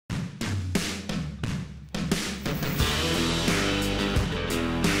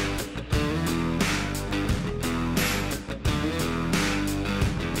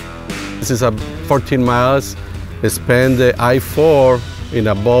is 14 miles. Span the I-4 in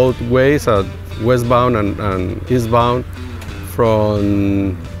both ways, westbound and eastbound,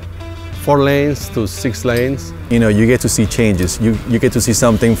 from 4 lanes to 6 lanes. You know, you get to see changes. You get to see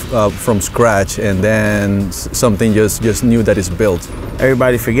something from scratch, and then something just new that is built.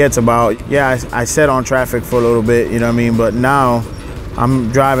 Everybody forgets about, yeah, I sat on traffic for a little bit, you know what I mean? But now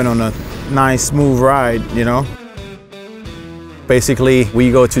I'm driving on a nice, smooth ride, you know? Basically,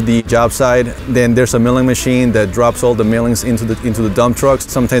 we go to the job site, then there's a milling machine that drops all the millings into the dump trucks.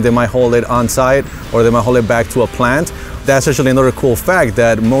 Sometimes they might haul it on site, or they might haul it back to a plant. That's actually another cool fact,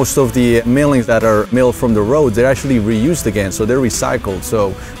 that most of the millings that are milled from the roads, they're actually reused again, so they're recycled.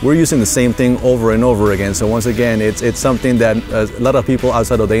 So we're using the same thing over and over again. So once again, it's something that a lot of people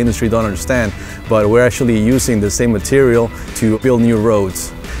outside of the industry don't understand, but we're actually using the same material to build new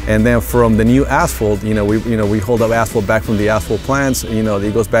roads. And then from the new asphalt, we hold up asphalt back from the asphalt plants.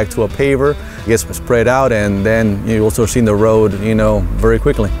 It goes back to a paver, gets spread out, and then you also see the road, very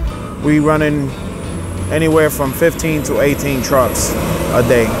quickly. We running anywhere from 15 to 18 trucks a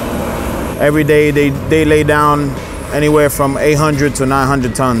day. Every day they lay down anywhere from 800 to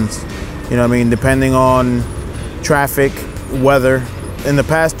 900 tons. You know what I mean? Depending on traffic, weather. In the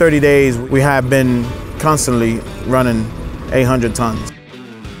past 30 days, we have been constantly running 800 tons.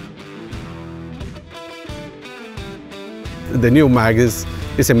 The new Mack is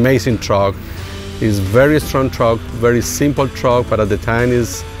an amazing truck. It's a very strong truck, very simple truck, but at the time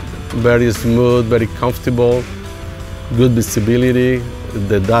is very smooth, very comfortable, good visibility.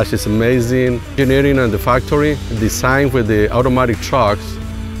 The dash is amazing. Engineering at the factory designed with the automatic trucks.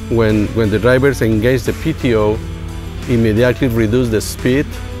 When the drivers engage the PTO, immediately reduce the speed,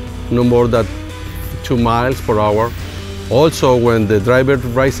 no more than 2 miles per hour. Also, when the driver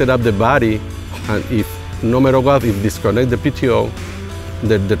raises up the body, and no matter what, if disconnect the PTO,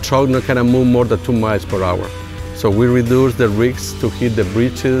 the truck not can move more than 2 miles per hour. So we reduce the risks to hit the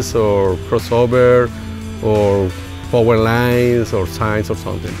bridges or crossover or power lines or signs or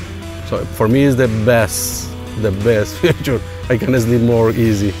something. So for me, it's the best feature. I can sleep more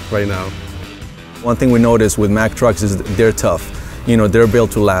easy right now. One thing we noticed with Mack Trucks is they're tough. They're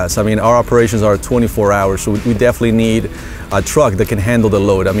built to last. I mean, our operations are 24 hours, so we definitely need a truck that can handle the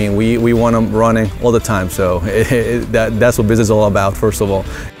load. I mean, we want them running all the time, so that's what business is all about, first of all.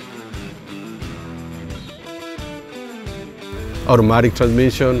 Automatic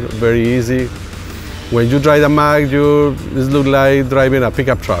transmission, very easy. When you drive a Mack, it looks like driving a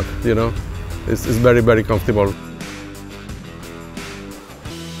pickup truck, It's very, very comfortable.